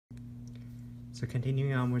So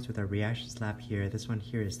continuing onwards with our reactions lab here, this one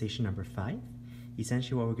here is station number 5.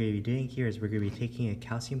 Essentially what we're going to be doing here is we're going to be taking a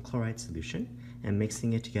calcium chloride solution and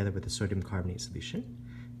mixing it together with a sodium carbonate solution.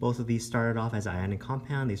 Both of these started off as ionic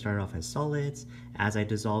compound, they started off as solids. As I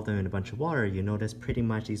dissolve them in a bunch of water, you notice pretty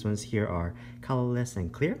much these ones here are colorless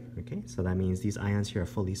and clear. Okay, so that means these ions here are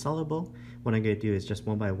fully soluble. What I'm going to do is just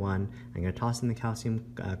one by one, I'm going to toss in the calcium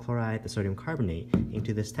chloride, the sodium carbonate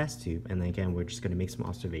into this test tube, and then again we're just going to make some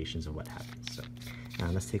observations of what happens. So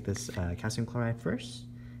let's take this calcium chloride first.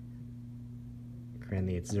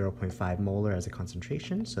 Currently it's 0.5 molar as a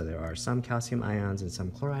concentration, so there are some calcium ions and some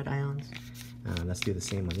chloride ions. Let's do the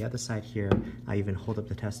same on the other side here. I even hold up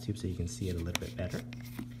the test tube so you can see it a little bit better.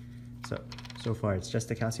 So far it's just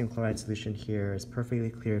the calcium chloride solution here. It's perfectly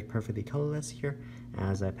clear, perfectly colorless here.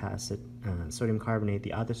 As I pass it, sodium carbonate,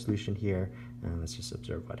 the other solution here, let's just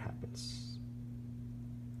observe what happens.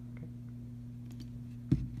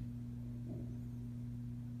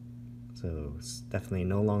 So it's definitely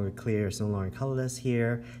no longer clear, it's no longer colorless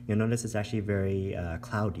here. You'll notice it's actually very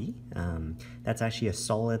cloudy. That's actually a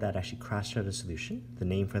solid that actually crashed out of solution. The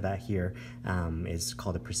name for that here is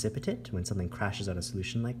called a precipitate, when something crashes out of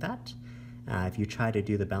solution like that. If you try to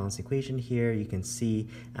do the balance equation here, you can see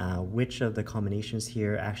which of the combinations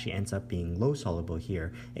here actually ends up being low soluble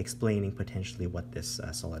here, explaining potentially what this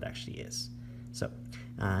solid actually is. So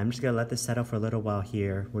I'm just going to let this settle for a little while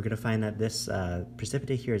here. We're going to find that this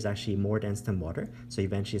precipitate here is actually more dense than water, so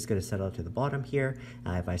eventually it's going to settle to the bottom here.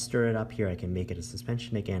 If I stir it up here, I can make it a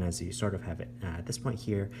suspension again, as you sort of have it at this point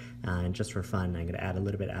here. And just for fun, I'm going to add a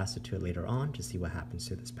little bit of acid to it later on to see what happens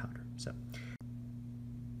to this powder.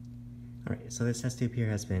 Alright, so this test tube here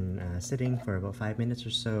has been sitting for about 5 minutes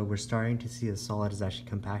or so. We're starting to see the solid is actually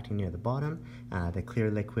compacting near the bottom. The clear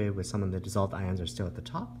liquid with some of the dissolved ions are still at the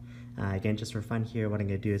top. Again, just for fun here, what I'm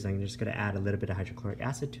going to do is I'm just going to add a little bit of hydrochloric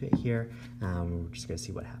acid to it here. We're just going to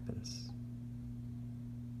see what happens.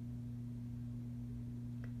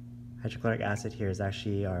 Hydrochloric acid here is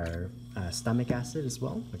actually our stomach acid as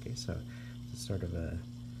well. Okay, so it's sort of a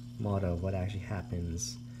model of what actually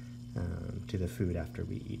happens to the food after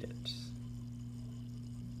we eat it.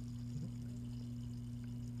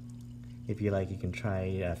 If you like, you can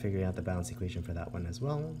try figuring out the balance equation for that one as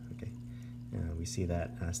well. Okay. We see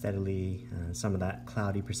that steadily some of that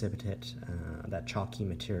cloudy precipitate, that chalky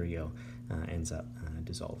material ends up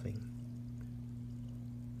dissolving.